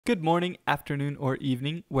Good morning, afternoon, or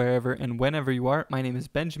evening, wherever and whenever you are. My name is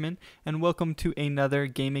Benjamin, and welcome to another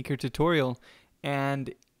GameMaker tutorial.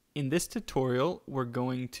 And in this tutorial, we're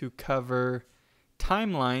going to cover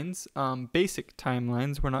timelines, basic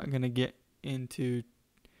timelines. We're not going to get into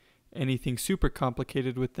anything super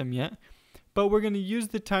complicated with them yet, but we're going to use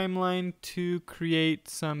the timeline to create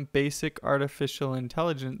some basic artificial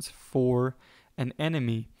intelligence for an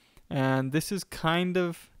enemy. And this is kind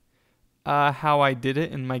of how I did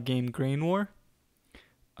it in my game Grain War.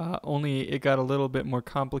 Only it got a little bit more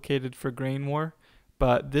complicated for Grain War,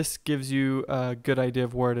 but this gives you a good idea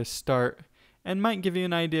of where to start and might give you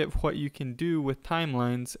an idea of what you can do with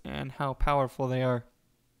timelines and how powerful they are.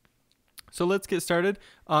 So let's get started.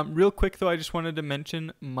 Real quick though, I just wanted to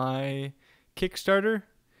mention my Kickstarter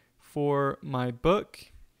for my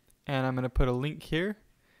book, and I'm going to put a link here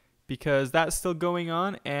because that's still going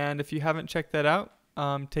on, and if you haven't checked that out,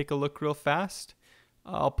 take a look real fast.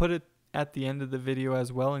 I'll put it at the end of the video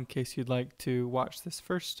as well in case you'd like to watch this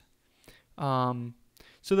first. So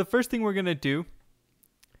the first thing we're going to do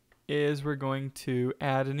is we're going to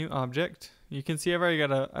add a new object. You can see I've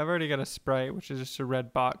already got a sprite, which is just a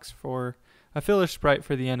red box for a filler sprite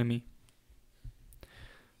for the enemy.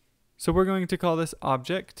 So we're going to call this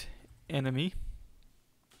object enemy.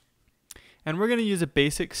 And we're going to use a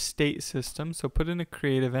basic state system. So put in a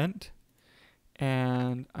create event.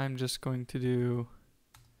 And I'm just going to do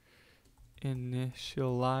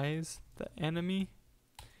initialize the enemy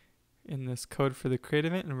in this code for the create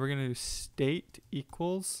event, and we're going to do state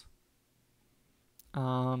equals,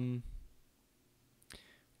 we'll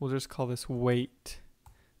just call this wait.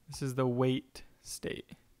 This is the wait state.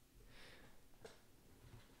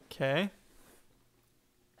 Okay.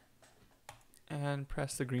 And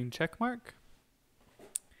press the green check mark.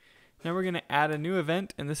 Now we're going to add a new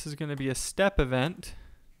event, and this is going to be a step event.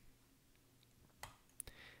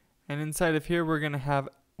 And inside of here, we're going to have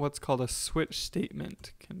what's called a switch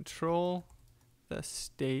statement. Control the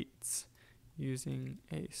states using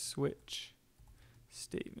a switch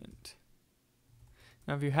statement.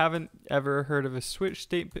 Now, if you haven't ever heard of a switch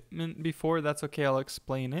statement before, that's okay. I'll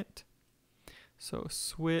explain it. So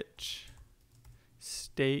switch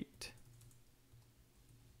state.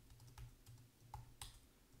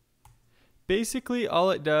 Basically, all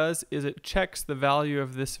it does is it checks the value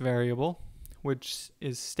of this variable, which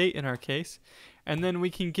is state in our case, and then we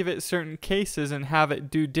can give it certain cases and have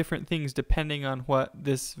it do different things depending on what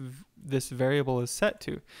this variable is set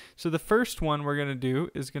to. So the first one we're going to do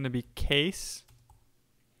is going to be case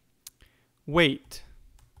wait,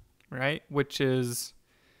 right? Which is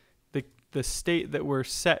the state that we're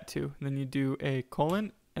set to. And then you do a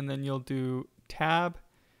colon, and then you'll do tab.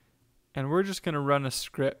 And we're just going to run a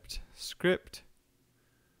script. Script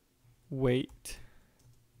wait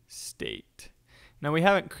state. Now we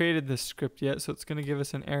haven't created this script yet, so it's going to give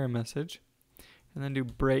us an error message. And then do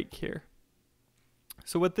break here.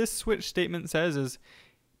 So what this switch statement says is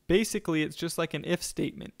basically it's just like an if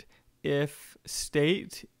statement. If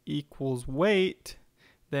state equals wait,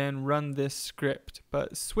 then run this script.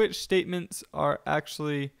 But switch statements are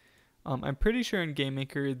actually, I'm pretty sure in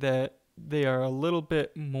GameMaker that they are a little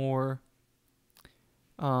bit more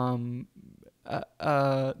they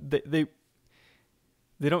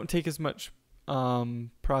don't take as much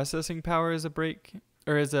processing power as a break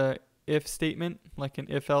or as a if statement, like an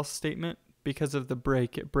if else statement. Because of the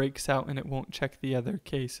break, it breaks out and it won't check the other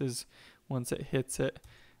cases once it hits it.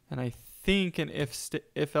 And I think an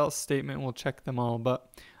if else statement will check them all,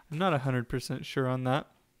 but I'm not 100% sure on that.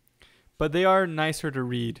 But they are nicer to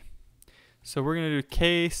read. So we're going to do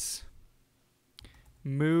case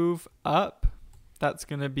move up. That's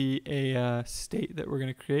going to be a state that we're going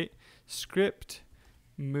to create. Script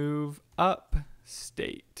move up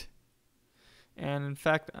state. And in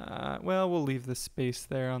fact, well, we'll leave the space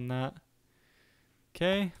there on that.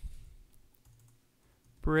 Okay.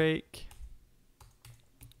 Break.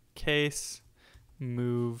 Case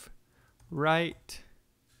move right.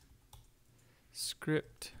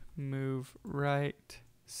 Script move right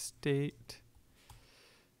state.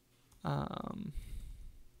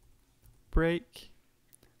 Break.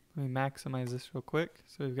 Let me maximize this real quick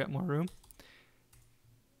so we've got more room.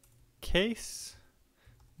 Case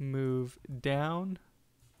move down.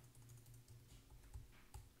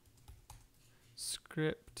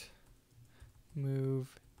 Script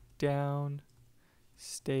move down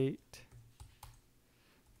state.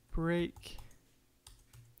 Break.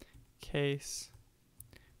 Case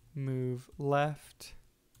move left.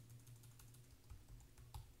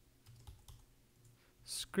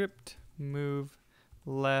 Script move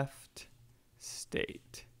left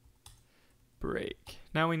state. break.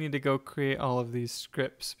 Now we need to go create all of these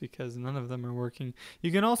scripts because none of them are working.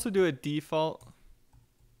 You can also do a default,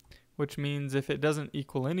 which means if it doesn't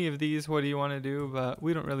equal any of these, what do you want to do? But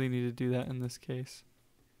we don't really need to do that in this case.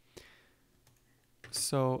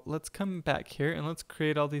 So let's come back here and let's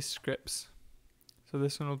create all these scripts. So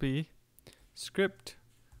this one will be script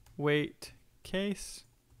wait case,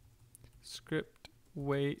 script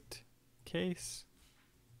wait case.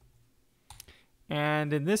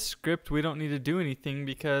 And in this script, we don't need to do anything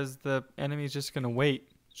because the enemy is just going to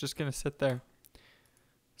wait. It's just going to sit there.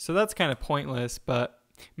 So that's kind of pointless, but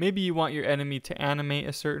maybe you want your enemy to animate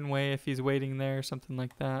a certain way if he's waiting there or something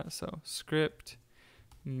like that. So script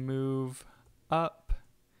move up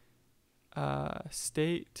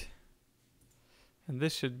state, and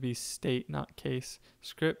this should be state, not case.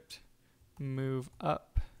 Script move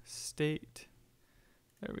up state.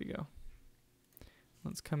 There we go.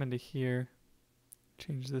 Let's come into here.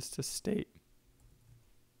 Change this to state.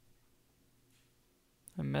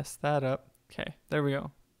 I messed that up. Okay, there we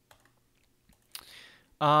go.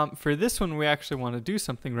 For this one, we actually want to do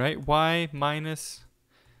something, right? Y minus,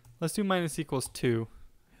 let's do minus equals 2.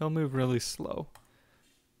 He'll move really slow.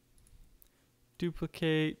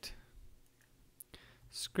 Duplicate,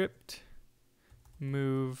 script,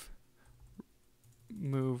 move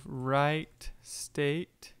right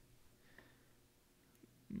state,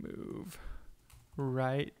 move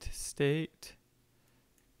right state,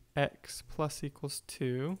 x plus equals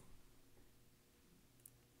 2.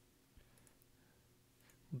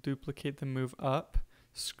 We'll duplicate the move up,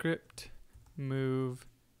 script move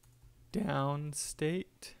down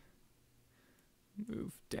state,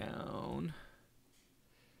 move down,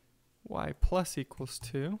 y plus equals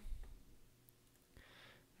 2.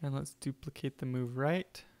 And let's duplicate the move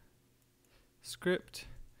right, script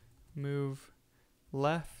move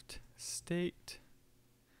left state,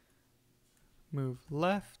 move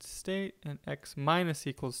left state, and x minus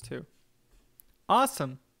equals 2.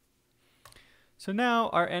 Awesome. So now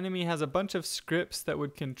our enemy has a bunch of scripts that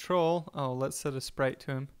would control, oh, let's set a sprite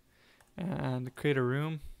to him and create a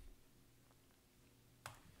room.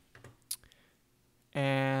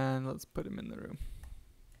 And let's put him in the room.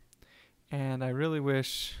 And I really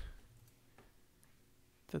wish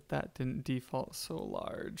that that didn't default so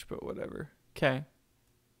large, but whatever. Okay.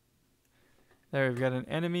 There, we've got an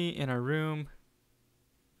enemy in our room.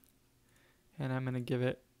 And I'm going to give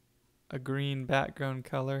it a green background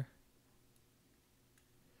color.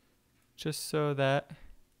 Just so that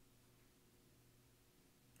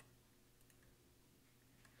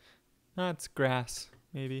it's grass,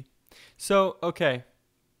 maybe. So, okay.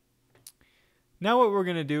 Now what we're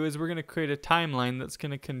going to do is we're going to create a timeline that's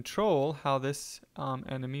going to control how this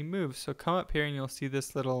enemy moves. So come up here and you'll see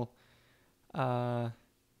this little hourglass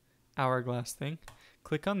thing.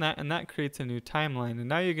 Click on that and that creates a new timeline. And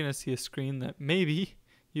now you're going to see a screen that maybe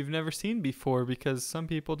you've never seen before because some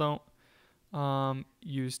people don't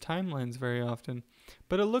use timelines very often.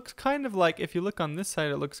 But it looks kind of like, if you look on this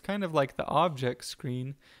side, it looks kind of like the object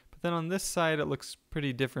screen. But then on this side, it looks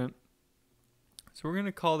pretty different. So we're going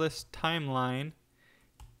to call this timeline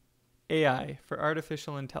AI for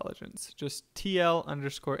artificial intelligence, just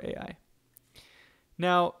TL_AI.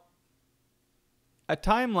 Now, a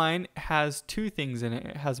timeline has two things in it.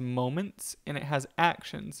 It has moments and it has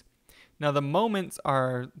actions. Now, the moments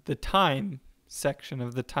are the time section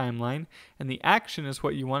of the timeline, and the action is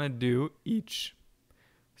what you want to do each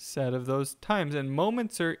set of those times. And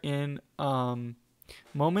moments are in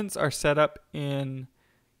moments are set up in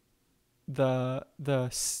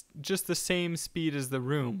just the same speed as the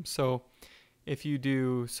room. So if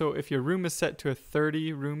your room is set to a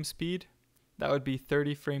 30 room speed, that would be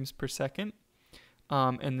 30 frames per second.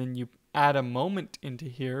 And then you add a moment into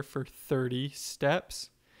here for 30 steps,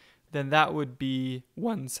 then that would be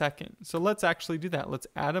 1 second. So let's actually do that. Let's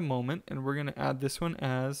add a moment, and we're going to add this one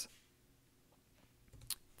as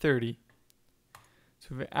 30.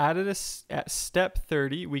 So we've added at step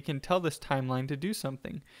 30, we can tell this timeline to do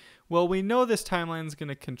something. Well, we know this timeline is going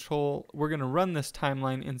to control, we're going to run this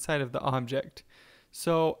timeline inside of the object.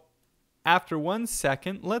 So after 1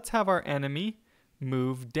 second, let's have our enemy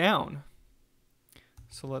move down.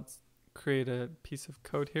 So let's create a piece of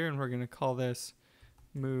code here, and we're going to call this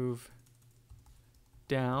move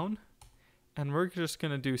down. And we're just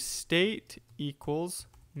going to do state equals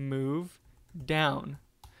move down.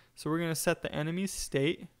 So we're going to set the enemy's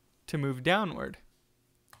state to move downward.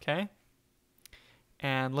 Okay?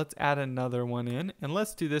 And let's add another one in. And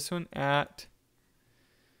let's do this one at,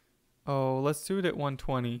 let's do it at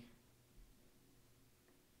 120.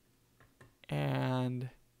 And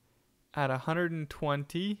at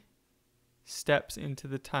 120 steps into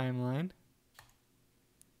the timeline,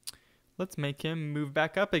 let's make him move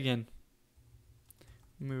back up again.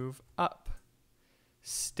 Move up.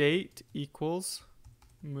 State equals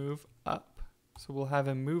move up. So we'll have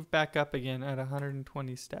him move back up again at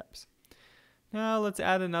 120 steps. Now let's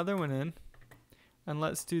add another one in. And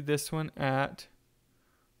let's do this one at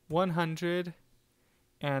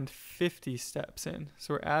 150 steps in.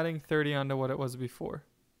 So we're adding 30 onto what it was before.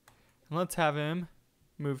 And let's have him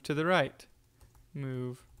move to the right.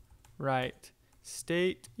 Move right.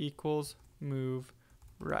 State equals move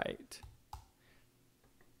right.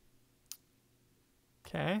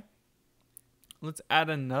 Okay. Let's add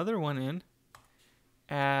another one in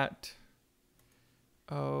at,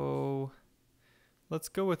 let's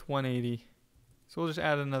go with 180. So we'll just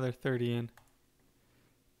add another 30 in.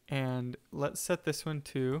 And let's set this one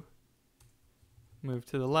to move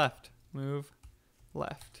to the left. Move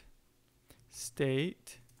left.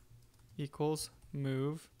 State equals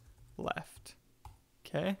move left.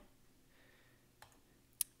 Okay.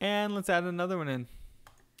 And let's add another one in.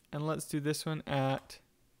 And let's do this one at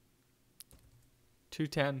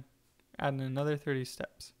 210. Adding another 30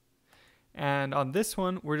 steps. And on this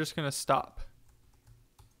one, we're just going to stop.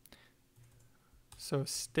 So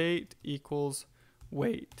state equals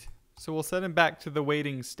wait. So we'll set him back to the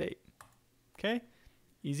waiting state. Okay?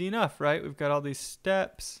 Easy enough, right? We've got all these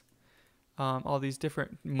steps, all these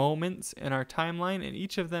different moments in our timeline, and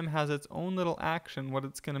each of them has its own little action, what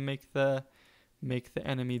it's going to make the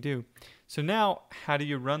enemy do. So now, how do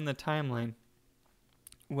you run the timeline?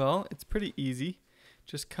 Well, it's pretty easy.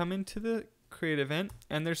 Just come into the create event,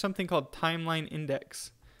 and there's something called timeline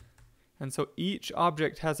index. And so each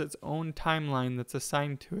object has its own timeline that's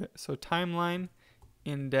assigned to it. So timeline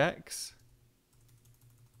index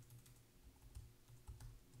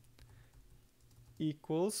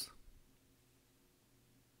equals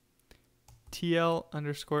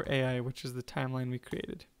TL_AI, which is the timeline we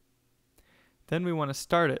created. Then we want to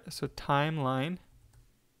start it. So timeline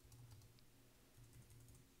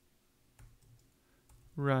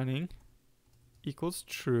running equals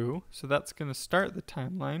true. So that's going to start the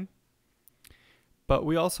timeline. But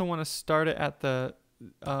we also want to start it at the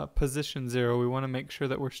position 0. We want to make sure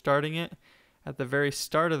that we're starting it at the very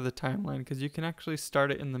start of the timeline, because you can actually start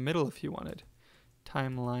it in the middle if you wanted.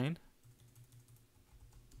 Timeline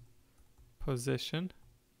position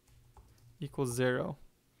equals 0.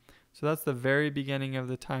 So that's the very beginning of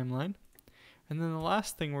the timeline. And then the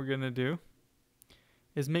last thing we're going to do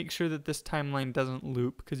is make sure that this timeline doesn't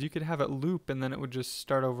loop, because you could have it loop and then it would just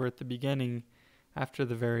start over at the beginning after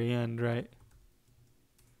the very end, right?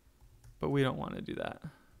 But we don't want to do that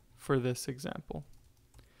for this example.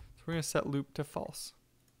 So we're going to set loop to false.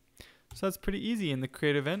 So that's pretty easy. In the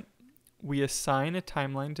create event, we assign a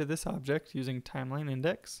timeline to this object using timeline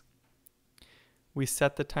index. We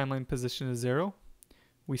set the timeline position to 0.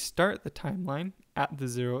 We start the timeline at the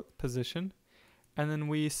 0th position. And then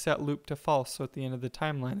we set loop to false. So at the end of the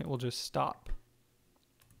timeline, it will just stop.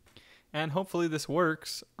 And hopefully this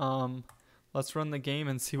works. Let's run the game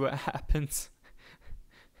and see what happens.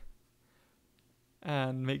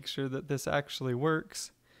 And make sure that this actually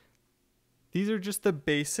works. These are just the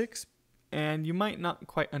basics, and you might not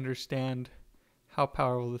quite understand how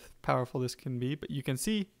powerful this can be, but you can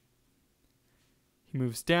see he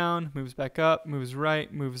moves down, moves back up, moves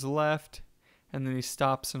right, moves left, and then he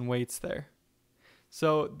stops and waits there.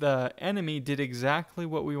 So the enemy did exactly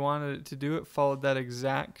what we wanted it to do. It followed that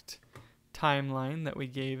exact timeline that we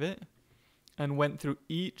gave it and went through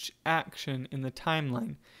each action in the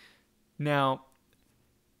timeline. Now,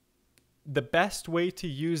 the best way to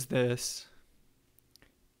use this,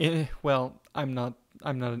 well, I'm not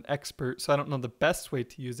an expert, so I don't know the best way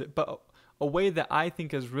to use it, but a way that I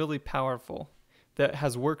think is really powerful, that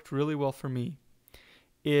has worked really well for me,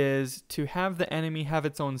 is to have the enemy have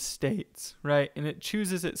its own states, right? And it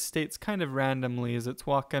chooses its states kind of randomly as it's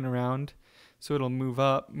walking around. So it'll move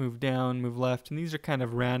up, move down, move left, and these are kind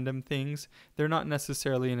of random things. They're not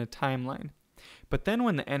necessarily in a timeline. But then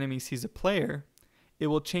when the enemy sees a player, it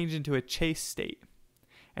will change into a chase state.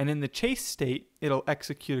 And in the chase state, it'll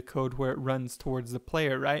execute a code where it runs towards the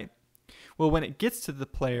player, right? Well, when it gets to the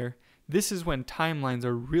player, this is when timelines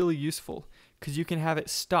are really useful, because you can have it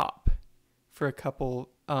stop for a couple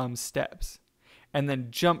steps and then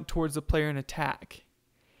jump towards the player and attack.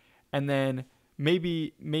 And then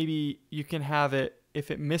maybe you can have it, if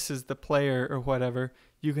it misses the player or whatever,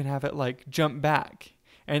 you can have it like jump back.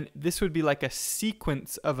 And this would be like a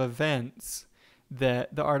sequence of events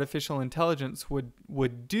that the artificial intelligence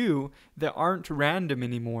would do that aren't random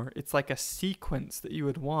anymore. It's like a sequence that you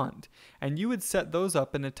would want. And you would set those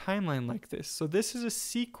up in a timeline like this. So this is a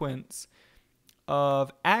sequence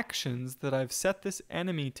of actions that I've set this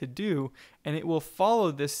enemy to do, and it will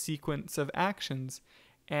follow this sequence of actions.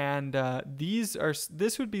 And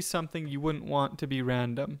this would be something you wouldn't want to be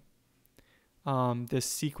random. This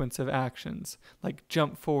sequence of actions, like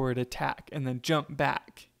jump forward, attack, and then jump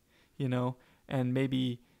back, and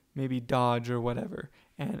maybe dodge or whatever.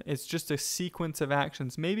 And it's just a sequence of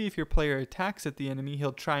actions. Maybe if your player attacks at the enemy,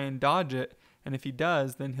 he'll try and dodge it, and if he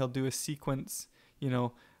does, then he'll do a sequence,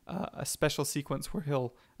 a special sequence where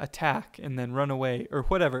he'll attack and then run away or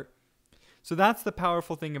whatever. So that's the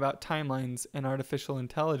powerful thing about timelines and artificial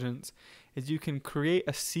intelligence, is you can create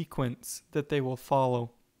a sequence that they will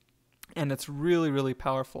follow. And it's really, really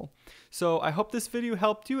powerful. So I hope this video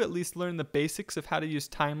helped you at least learn the basics of how to use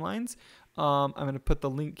timelines. I'm going to put the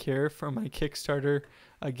link here for my Kickstarter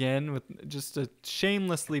again, with just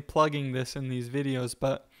shamelessly plugging this in these videos.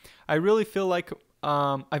 But I really feel like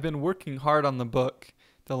I've been working hard on the book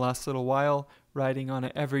the last little while, writing on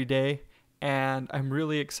it every day, and I'm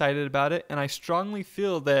really excited about it. And I strongly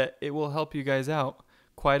feel that it will help you guys out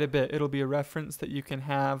quite a bit. It'll be a reference that you can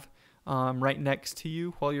have right next to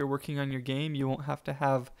you while you're working on your game. You won't have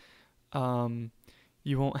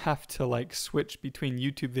to like switch between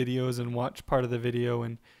YouTube videos and watch part of the video,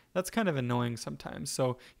 and that's kind of annoying sometimes.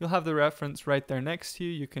 So you'll have the reference right there next to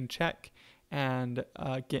you. You can check and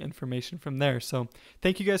get information from there. So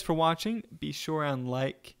thank you guys for watching. Be sure and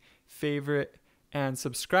like, favorite, and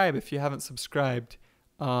subscribe if you haven't subscribed.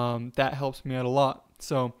 That helps me out a lot.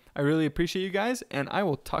 So I really appreciate you guys, and I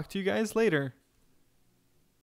will talk to you guys later.